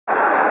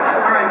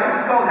right, this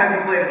is called Have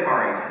You Played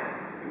Atari?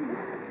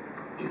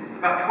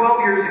 About 12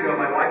 years ago,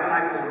 my wife and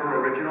I pulled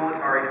her original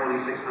Atari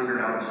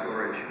 2600 out of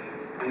storage,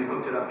 and we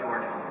hooked it up to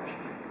our television.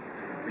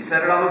 We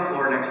set it on the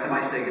floor next to my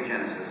Sega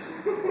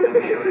Genesis, and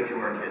we showed it to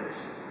our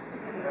kids.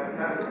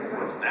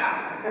 What's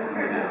that?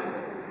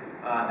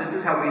 This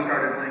is how we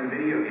started playing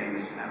video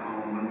games at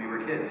home when we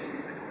were kids.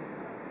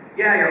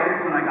 Yeah, your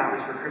uncle and I got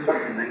this for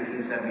Christmas in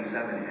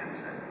 1977, Ann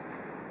said.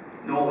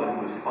 Nolan,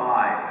 who was 5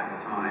 at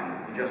the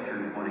time, he just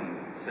turned 20,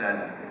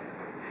 said,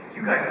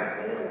 "You guys are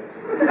old."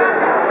 You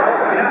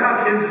know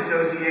how kids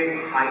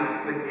associate height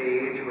with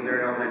age when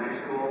they're in elementary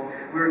school?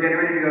 We were getting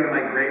ready to go to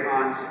my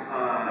great-aunt's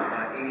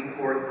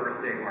 84th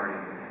birthday party.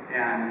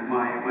 And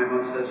my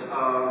mom says,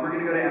 we're going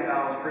to go to Aunt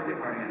Val's birthday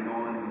party. And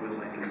Nolan, who was,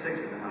 I think,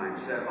 6 at the time,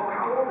 said, "Oh,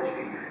 how old is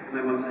she?" And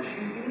my mom says,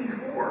 "She's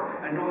 84.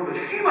 And Nolan goes,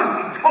 "She must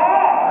be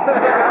tall!"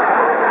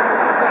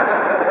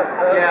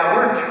 Yeah,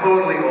 we're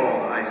totally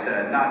old, I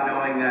said, not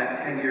knowing that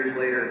 10 years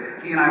later,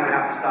 he and I would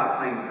have to stop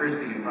playing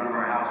Frisbee in front of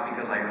our house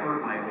because I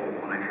hurt my hole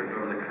when I tripped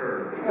over the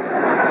curb.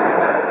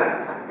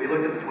 We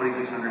looked at the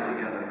 2600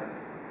 together.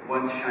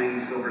 One shiny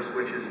silver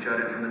switches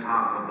jutted from the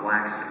top of a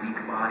black, sleek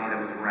body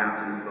that was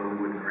wrapped in faux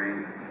wood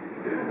grain.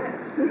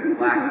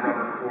 Black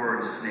rubber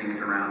cords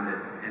snaked around it,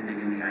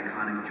 ending in the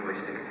iconic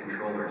joystick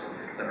controllers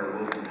that are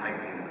woven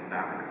tightly into the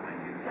fabric of my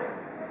youth.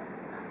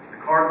 A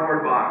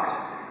cardboard box,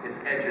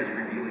 its edges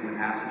revealing the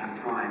passage of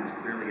time as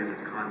clearly as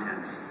its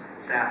contents,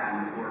 sat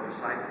on the floor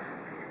beside it.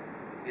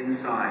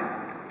 Inside,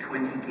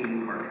 20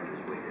 game cartridges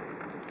waited,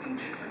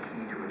 each a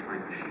key to a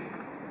time machine.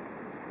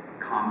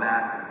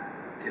 Combat,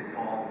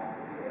 Pitfall,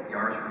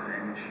 Yar's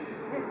Revenge,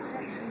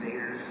 Space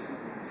Invaders,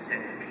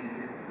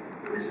 Centipede,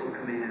 Missile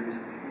Command,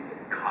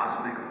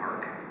 Cosmic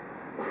Arc.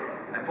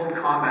 I pulled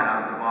Combat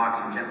out of the box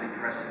and gently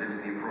pressed it into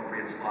the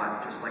appropriate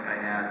slot, just like I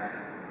had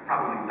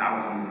probably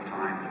thousands of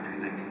times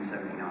between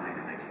 1979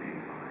 and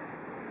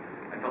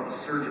 1985. I felt a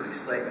surge of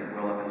excitement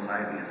well up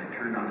inside me as I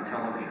turned on the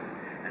television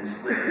and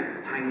slid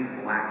a tiny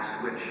black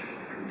switch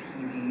from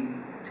TV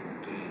to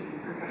game.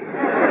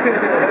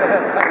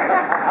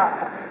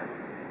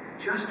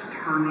 Just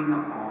turning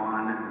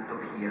on the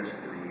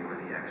PS3 or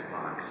the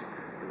Xbox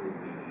or the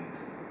Wii.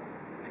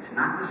 It's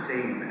not the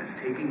same as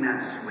taking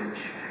that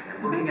switch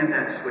and looking at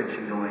that switch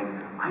and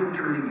going, "I'm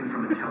turning you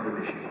from a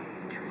television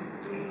into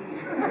a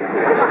game."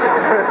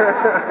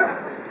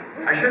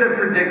 I should have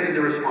predicted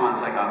the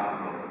response I got from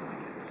both of my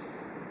kids.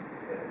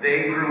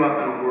 They grew up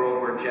in a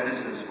world where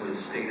Genesis was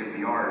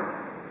state-of-the-art,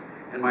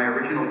 and my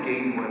original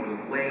Game Boy was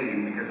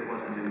lame because it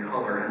wasn't in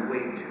color and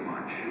weighed too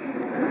much.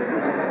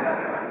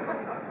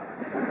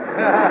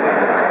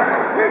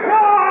 You're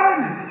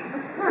done!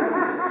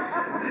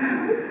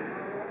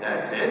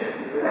 That's it?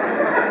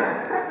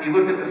 He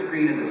looked at the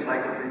screen as it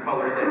cycled through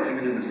colors that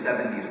even in the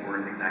 70s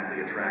weren't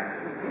exactly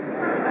attractive.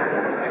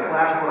 I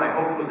flashed what I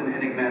hoped was an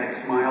enigmatic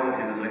smile at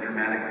him as I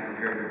dramatically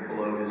prepared to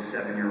blow his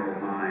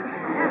 7-year-old mind.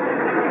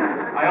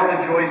 I held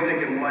the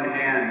joystick in one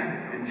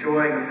hand,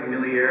 enjoying the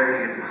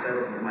familiarity as it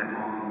settled into my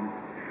palm,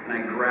 and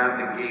I grabbed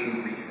the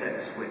game reset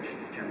switch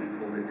and gently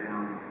pulled it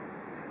down.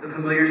 The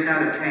familiar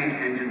sound of tank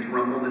engines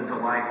rumbled into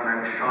life, and I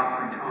was shot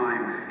through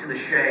time to the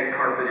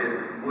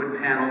shag-carpeted,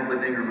 wood-paneled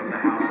living room of the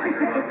house I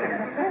grew up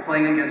in,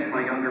 playing against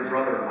my younger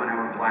brother on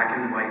our black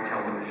and white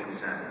television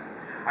set.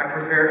 I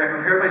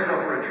prepared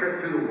myself for a trip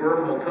through the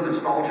wormhole to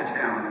Nostalgia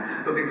Town,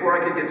 but before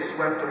I could get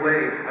swept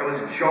away, I was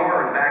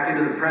jarred back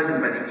into the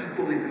present by the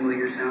equally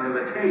familiar sound of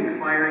a tank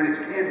firing its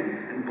cannon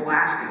and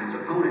blasting its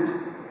opponent.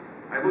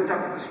 I looked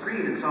up at the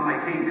screen and saw my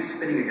tank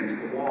spinning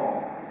against the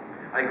wall.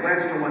 I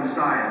glanced to one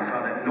side and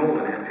saw that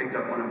Nolan had picked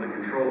up one of the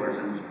controllers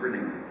and was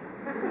grinning.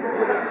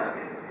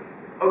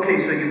 "Okay,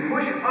 so you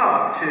push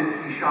up to..."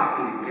 He shot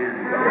me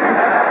again. When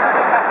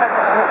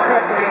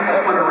my tank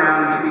spun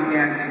around, he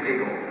began to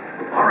giggle.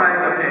 "All right,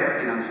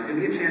 okay, just give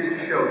me a chance to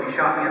show." He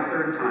shot me a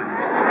third time.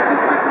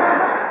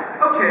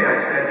 "Okay," I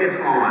said, "it's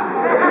on."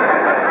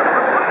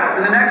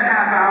 For the next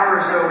half hour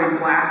or so, we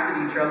blasted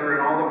each other in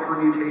all the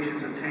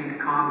permutations of tank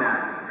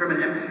combat, from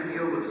an empty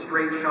field with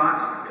straight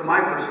shots to my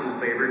personal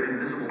favorite,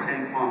 invisible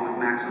tank bomb with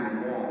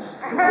maximum walls.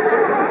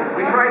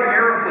 We tried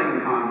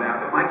airplane combat,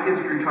 but my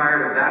kids grew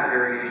tired of that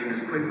variation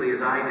as quickly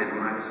as I did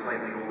when I was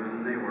slightly older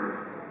than they were.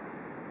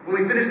 When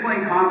we finished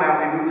playing combat,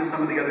 we moved to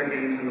some of the other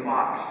games in the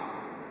box.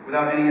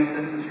 Without any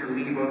assistance from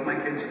me, both my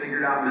kids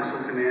figured out Missile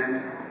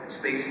Command,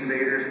 Space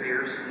Invaders,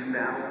 Air-Sea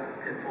Battle,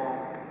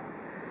 Pitfall.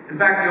 In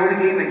fact, the only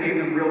game that gave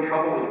them real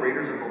trouble was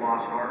Raiders of the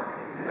Lost Ark,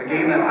 a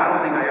game that I don't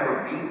think I ever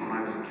beat when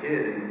I was a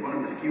kid, and one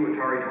of the few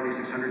Atari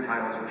 2600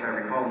 titles which I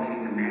recall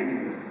needing the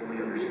manual to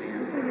fully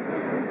understand.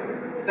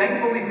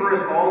 Thankfully for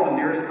us all, the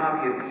nearest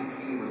copy of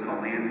E.T. was in a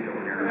landfill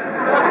in Arizona.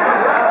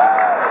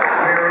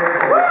 Where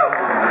it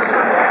belongs.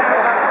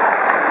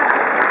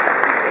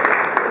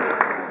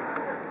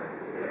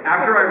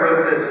 After I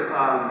wrote this,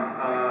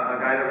 a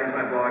guy that reads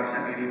my blog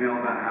sent me an email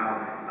about how,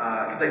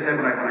 because I said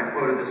when I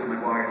quoted this on my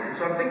blog, I said,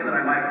 "So I'm thinking that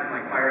I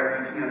might fire up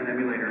ET on an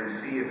emulator and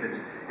see if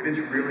it's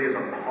really as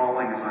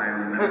appalling as I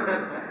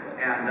remember."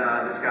 And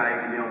this guy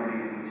emailed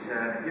me and he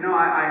said,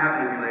 "I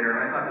have an emulator and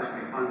I thought this would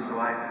be fun, so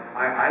I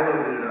I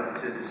loaded it up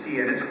to see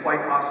it. It's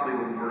quite possibly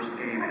the worst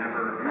game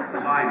ever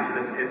designed. So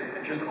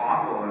it's just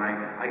awful. And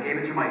I gave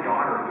it to my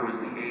daughter, who was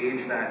the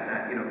age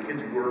that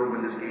kids were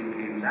when this game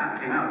came out,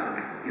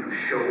 to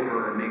show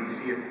her or maybe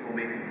see if, well,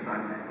 maybe because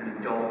I'm an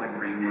adult, my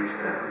brain works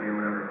differently or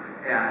whatever.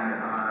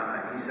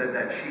 And he said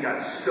that she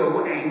got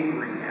so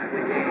angry at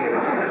the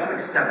game, she was like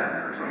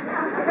 7 or something,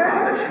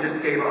 that she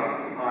just gave up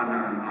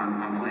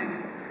on playing it.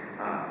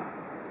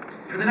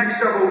 For the next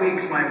several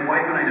weeks, my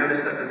wife and I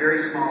noticed that the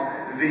very small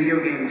video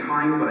game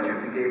time budget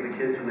we gave the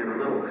kids when they were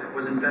little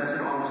was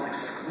invested almost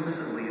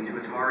exclusively into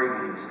Atari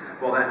games,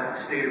 while that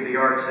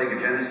state-of-the-art Sega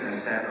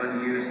Genesis sat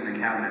unused in the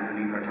cabinet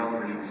beneath our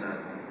television set.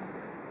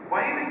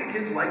 Why do you think the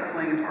kids like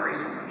playing Atari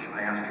so much?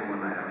 I asked her one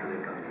night after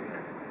they'd gone through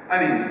it.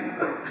 I mean,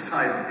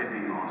 besides it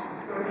being awesome.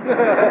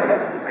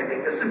 I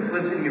think the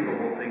simplicity of the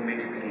whole thing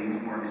makes the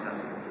games more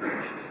accessible to the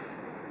masses.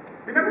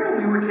 Remember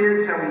when we were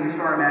kids, how we used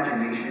our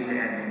imagination to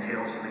add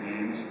details to the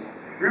games?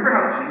 Remember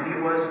how easy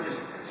it was to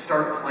just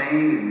start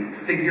playing and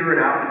figure it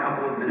out in a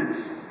couple of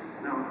minutes?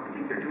 No, I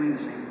think they're doing the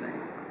same thing.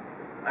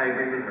 I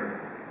agree with her.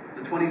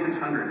 The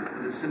 2600,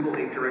 with its simple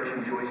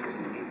 8-direction joystick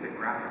and 8-bit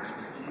graphics,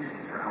 was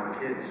easy for our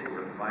kids, who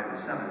were 5 and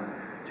 7,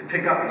 to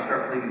pick up and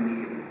start playing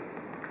immediately.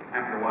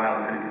 After a while,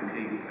 it couldn't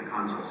compete with the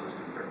console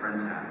systems their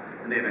friends had,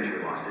 and they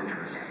eventually lost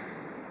interest.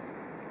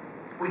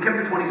 We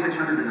kept the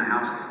 2600 in the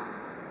house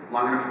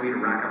long enough for me to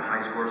rack up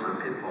high scores on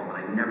Pitfall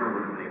that I never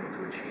would have been able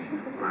to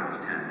achieve when I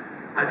was 10.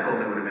 I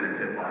totally would have been in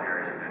Pitfall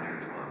Harry's Adventure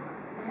as well.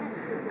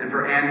 And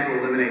for Anne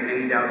to eliminate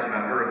any doubts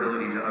about her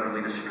ability to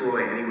utterly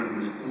destroy anyone who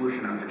was foolish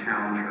enough to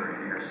challenge her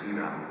in air sea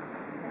battle.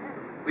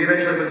 We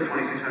eventually put the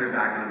 2600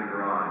 back into the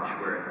garage,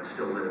 where it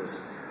still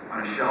lives,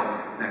 on a shelf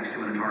next to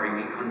an Atari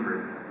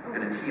 800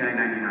 and a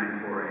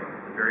TI-99 4A,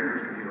 the very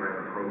first computer I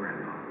ever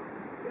programmed on.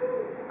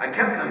 I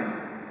kept them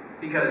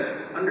because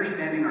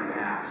understanding our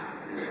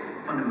past is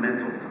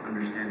fundamental to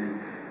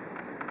understanding.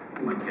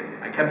 Who am I kidding?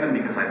 I kept them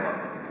because I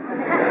love them.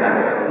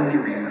 That's the only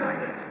reason I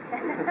did.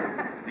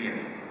 The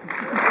end.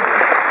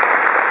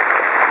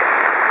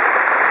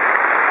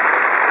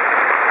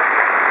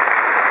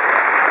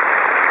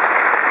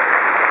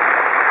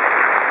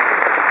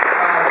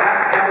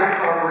 That was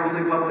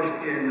originally published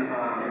in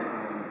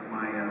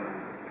my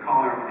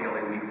column for the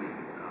LA Weekly.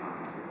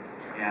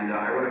 And I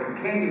wrote a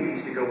companion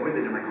piece to go with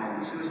it in my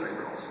column, Suicide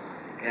Girls.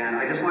 And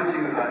I just want to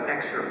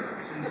excerpt a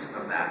piece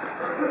of that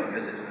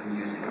because it's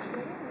amusing to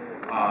me.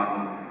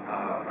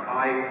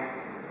 I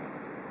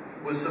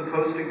was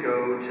supposed to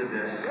go to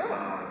this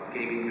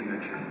gaming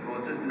convention. Well,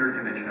 it's a nerd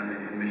convention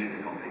in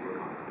Michigan called PAX.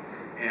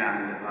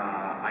 And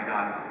I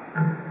got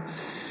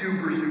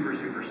super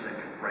sick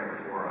right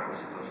before I was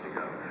supposed to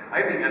go. I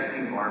have the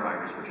Epstein-Barr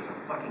virus, which is a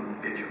fucking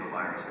bitch of a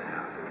virus to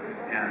have.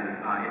 And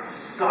it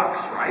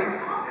sucks, right?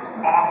 It's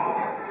awful.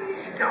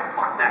 Yeah,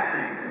 fuck that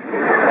thing.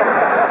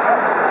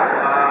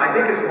 I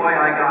think it's why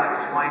I got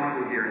swine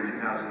flu here in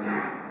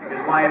 2009.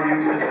 Because my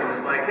immune system is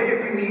like, hey,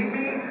 if you need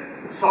me,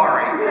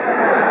 sorry.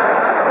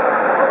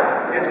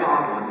 It's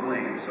awful, it's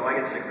lame. So I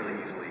get sick really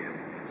easily and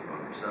it's a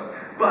bummer.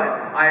 But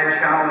I had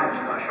challenged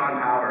Sean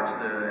Powers,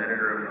 the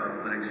editor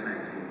of Linux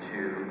Magazine,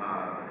 to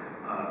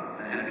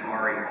an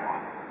Atari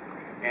off.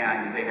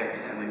 And they had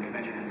sent, the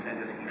convention had sent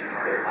us each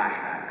Atari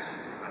flashbacks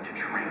to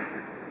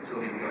train. So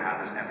we could go have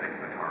this epic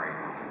Atari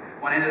off.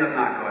 When I ended up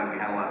not going, we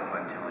had a lot of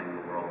fun telling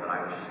the world that I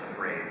was just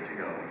afraid to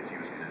go because he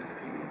was going to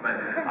defeat me. But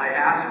I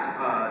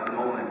asked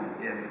Nolan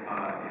if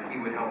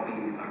he would help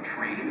me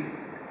train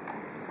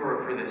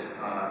for this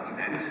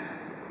event.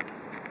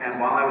 And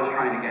while I was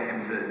trying to get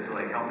him to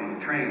help me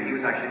train, he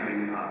was actually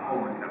doing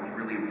homework that was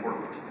really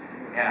important.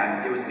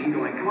 And it was me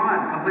going, come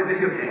on, come play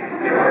video games.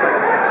 It was like,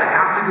 I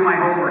have to do my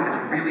homework, it's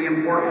really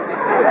important.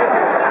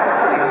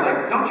 And he was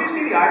like, don't you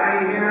see the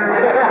irony here?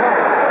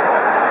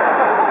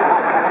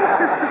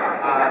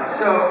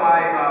 So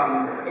I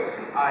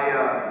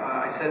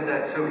said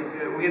that, so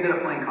we ended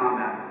up playing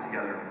combat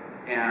together.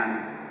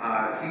 And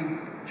he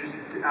just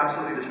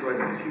absolutely destroyed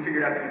me because he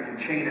figured out that you can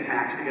chain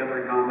attacks together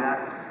in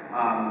combat.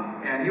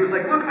 And he was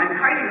like, look, I'm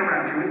kiting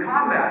around you in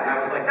combat. And I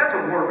was like, that's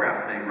a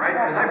Warcraft thing, right?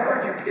 Because I've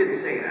heard you kids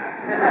say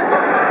that. And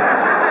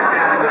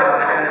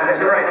I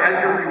said, all right, as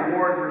your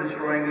reward for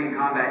destroying me in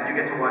combat, you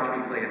get to watch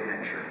me play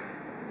Adventure.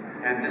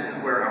 And this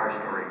is where our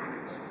story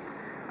begins.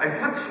 I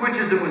flipped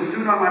switches and was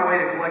soon on my way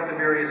to collect the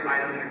various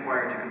items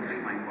required to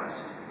complete my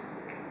quest.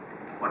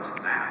 What's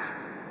that?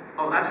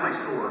 Oh, that's my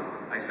sword,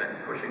 I said,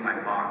 pushing my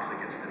box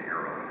against an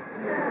arrow.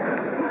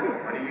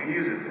 What do you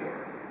use it for?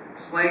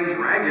 Slaying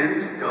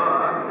dragons,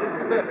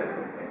 duh.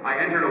 I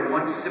entered a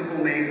once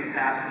simple maze of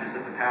passages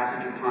that the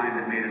passage of time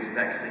had made as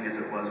vexing as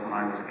it was when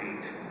I was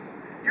 8.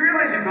 You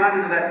realize you've gone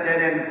into that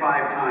dead end 5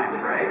 times,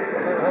 right?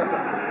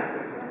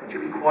 Would you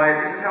be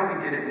quiet? This is how we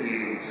did it in the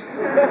 80s.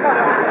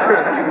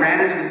 You ran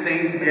into the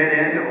same dead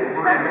end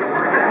over and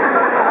over again.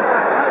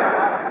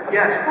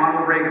 Yes,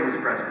 Ronald Reagan was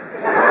president.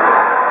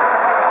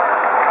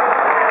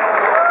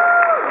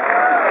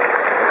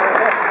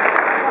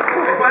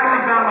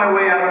 My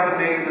way out of the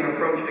maze and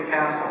approached a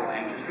castle,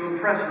 anxious to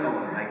impress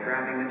Nolan by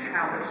grabbing the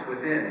chalice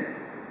within.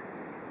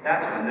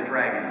 That's when the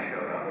dragon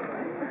showed up.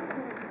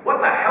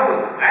 What the hell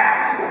is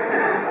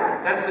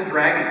that? That's the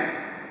dragon.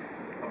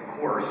 Of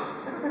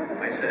course,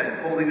 I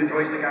said, holding the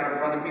joystick out in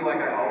front of me like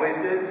I always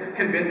did,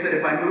 convinced that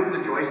if I moved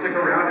the joystick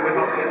around, it would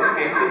help me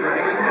escape the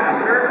dragon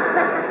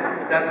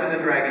faster. That's when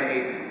the dragon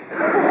ate me.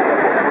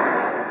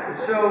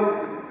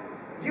 So,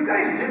 you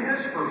guys did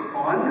this for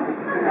fun?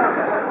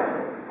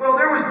 Well,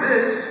 there was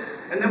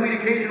this, and then we'd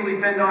occasionally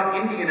fend off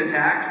Indian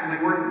attacks when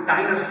we weren't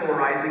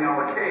dinosaurizing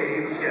our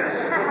caves,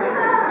 yes.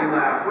 He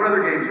laughed. What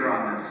other games are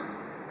on this?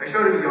 I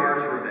showed him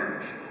Yar's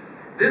Revenge.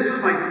 This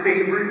was my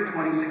favorite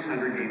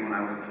 2600 game when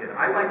I was a kid.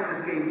 I liked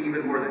this game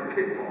even more than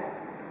Pitfall.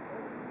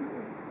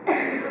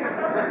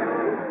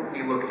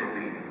 He looked at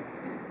me.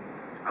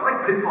 I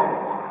like Pitfall a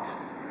lot.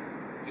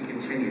 He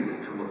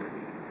continued to look at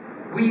me.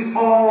 We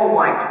all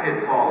liked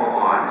Pitfall a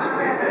lot.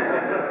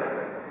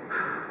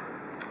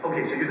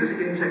 Okay, so you're this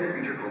insect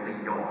creature called the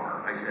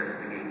Yar, I said as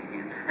the game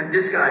began. And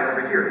this guy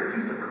over here,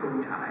 he's the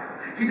Kotile.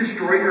 He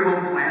destroyed your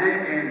home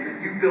planet,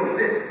 and you built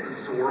this, the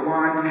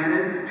Zorlon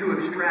cannon, to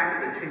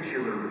extract the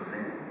titular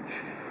revenge.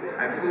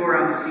 I flew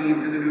around the scene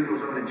through the neutral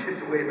zone and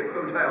chipped away at the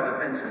Kotile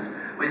defenses.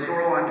 My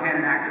Zorlon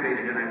cannon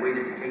activated, and I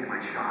waited to take my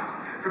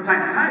shot. From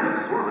time to time, though,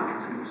 the Zorlon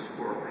turns into a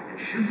squirrel and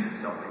shoots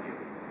itself at you.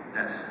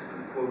 That's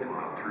when the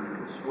Kotile turned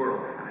into a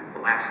squirrel, and I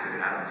blasted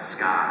it out of the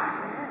sky.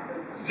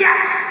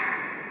 Yes!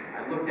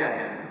 I looked at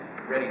him,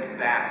 ready to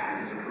bask in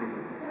his approval.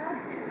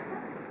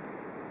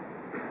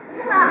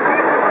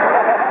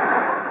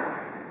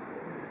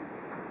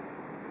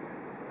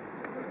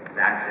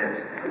 That's it.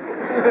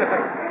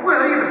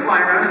 Well, you have to fly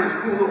around in this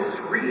cool little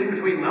screen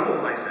between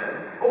levels, I said.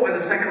 Oh, and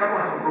the second level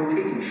has a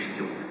rotating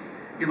shield.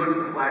 He looked at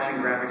the flashing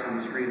graphics on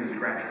the screen and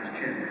scratched his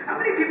chin. How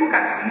many people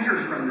got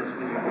seizures from this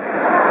when you played?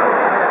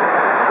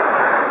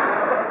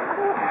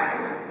 I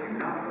do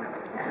not know.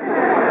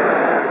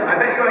 I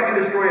bet you I can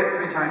destroy it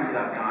 3 times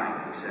without dying,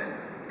 he said.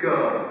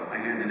 Go. I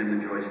handed him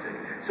the joystick.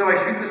 So I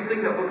shoot this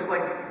thing that looks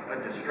like a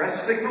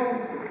distress signal?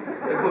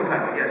 The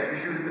Kotile, yes, you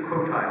shoot at the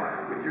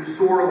Kotile with your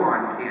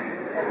Zorlon cannon.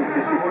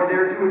 Because you're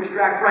there to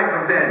extract, right,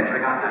 revenge. I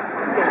got that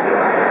one.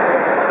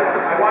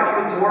 I watched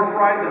with more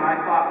pride than I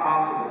thought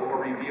possible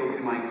or revealed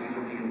to my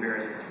easily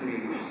embarrassed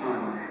teenage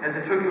son, as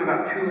it took him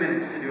about 2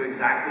 minutes to do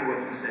exactly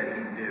what he said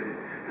he'd do.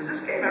 Does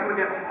this game ever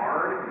get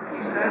hard?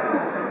 He said.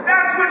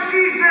 That's what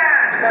she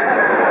said!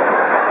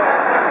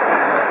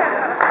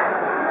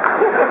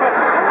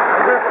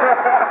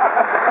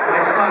 My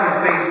son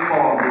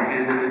face-palmed and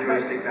handed the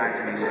joystick back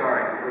to me.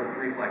 Sorry,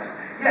 reflex.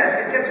 Yes,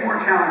 it gets more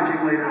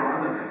challenging later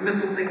on. The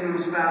missile thing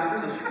moves faster,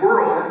 the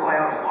squirrels fly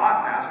out a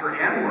lot faster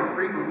and more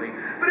frequently,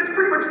 but it's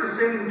pretty much the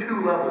same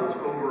 2 levels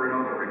over and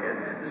over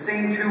again. The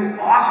same 2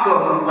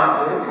 awesome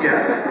levels,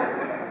 yes.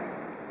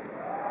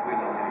 We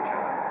looked at each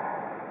other.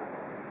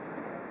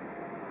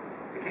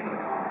 It came with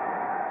a comic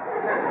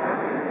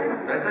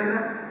book. Did I tell you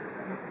that?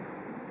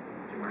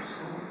 You are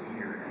so